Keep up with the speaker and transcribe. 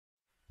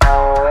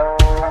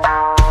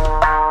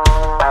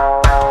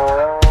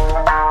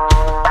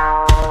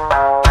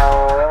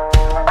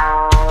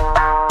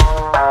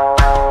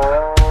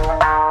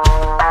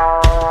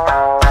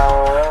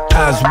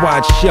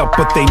up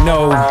what they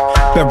know,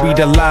 buried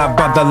alive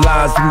by the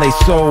lies in they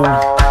soul.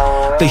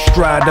 They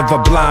stride of a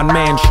blind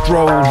man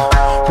stroll,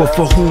 well,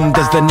 for whom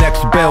does the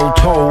next bell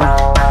toll?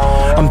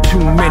 I'm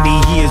too many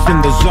years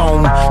in the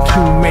zone,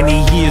 too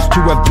many years to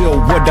have built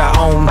what I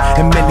own.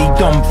 And many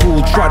dumb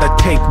fools try to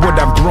take what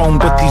I've grown,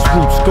 but these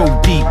roots go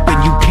deep and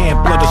you can't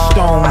blood a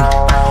stone.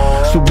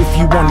 So if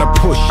you wanna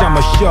push,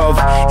 I'ma shove.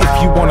 If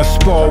you wanna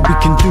spar, we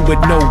can do it,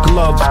 no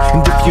gloves.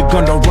 And if you're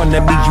gonna run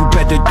at me, you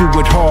better do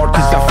it hard,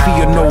 cause I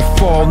fear no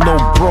fall, no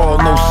brawl,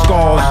 no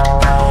scars.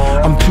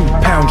 I'm 2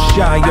 pounds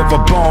shy of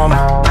a bomb,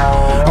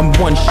 I'm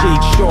 1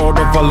 shade short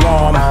of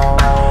alarm.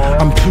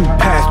 I'm too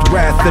past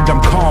wrath that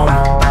I'm calm,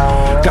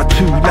 got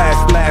 2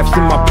 last laughs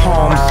in my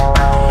palms.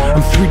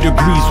 I'm 3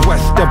 degrees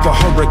west of a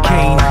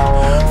hurricane,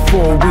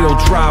 4-wheel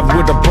drive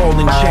with a ball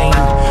and chain.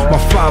 My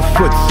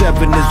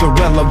 5'7" is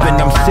irrelevant,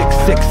 I'm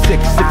 6'6"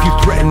 if you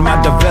threaten my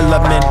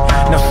development.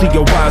 Now see,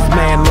 a wise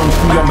man learns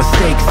from your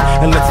mistakes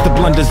and lets the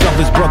blunders of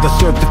his brother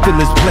serve to fill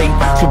his plate.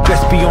 So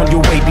best be on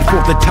your way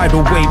before the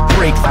tidal wave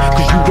breaks,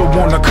 cause you don't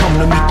wanna come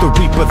to meet the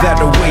reaper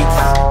that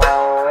awaits.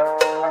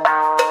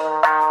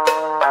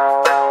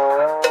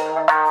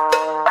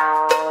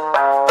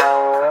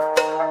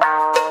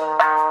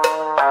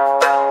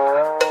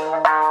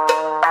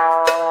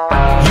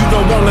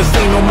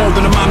 Say no more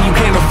than a mom you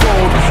can't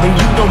afford, and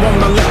you don't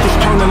wanna let this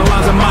turn in the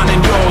lines of mine and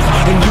yours.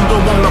 And you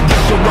don't wanna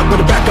push your luck, but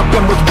to back up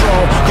and withdraw,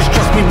 cause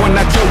trust me when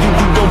I tell you,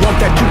 you don't want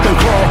that tooth and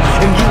claw.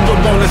 And you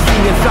don't wanna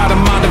see inside the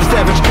mind of a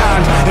savage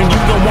kind, and you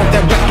don't want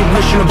that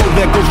recognition of, oh,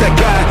 there goes that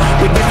guy.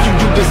 But if you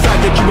do decide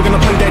that you were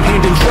gonna play that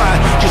hand and try,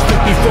 just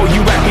think before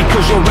you act,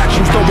 because your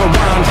actions don't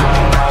around.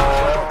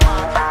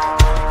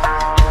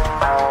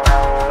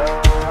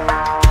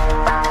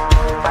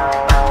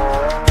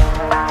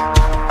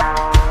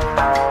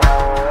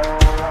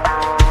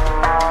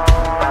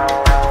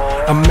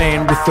 A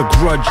man with a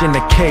grudge in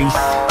a case,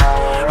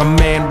 a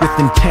man with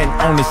intent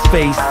on his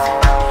face.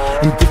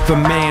 And if a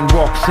man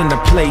walks in a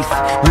place,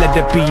 let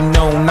it be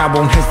known I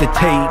won't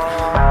hesitate.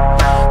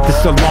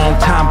 This a long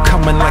time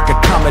coming like a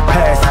comet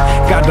pass,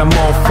 got them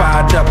all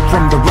fired up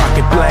from the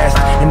rocket blast.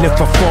 And if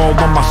I fall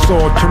on my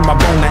sword, turn my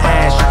bone to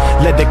ash,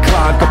 let it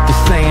clog up the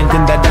sand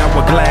in that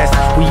hourglass.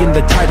 We in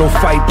the title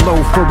fight, blow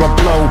for a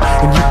blow,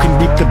 and you can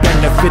reap the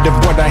benefit of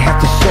what I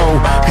have to sow,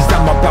 cause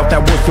I'm about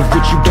that worth of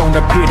which you don't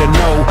appear to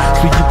know.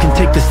 So you can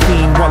take the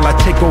scene while I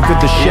take over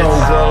the show.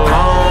 It's a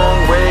long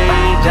way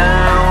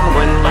down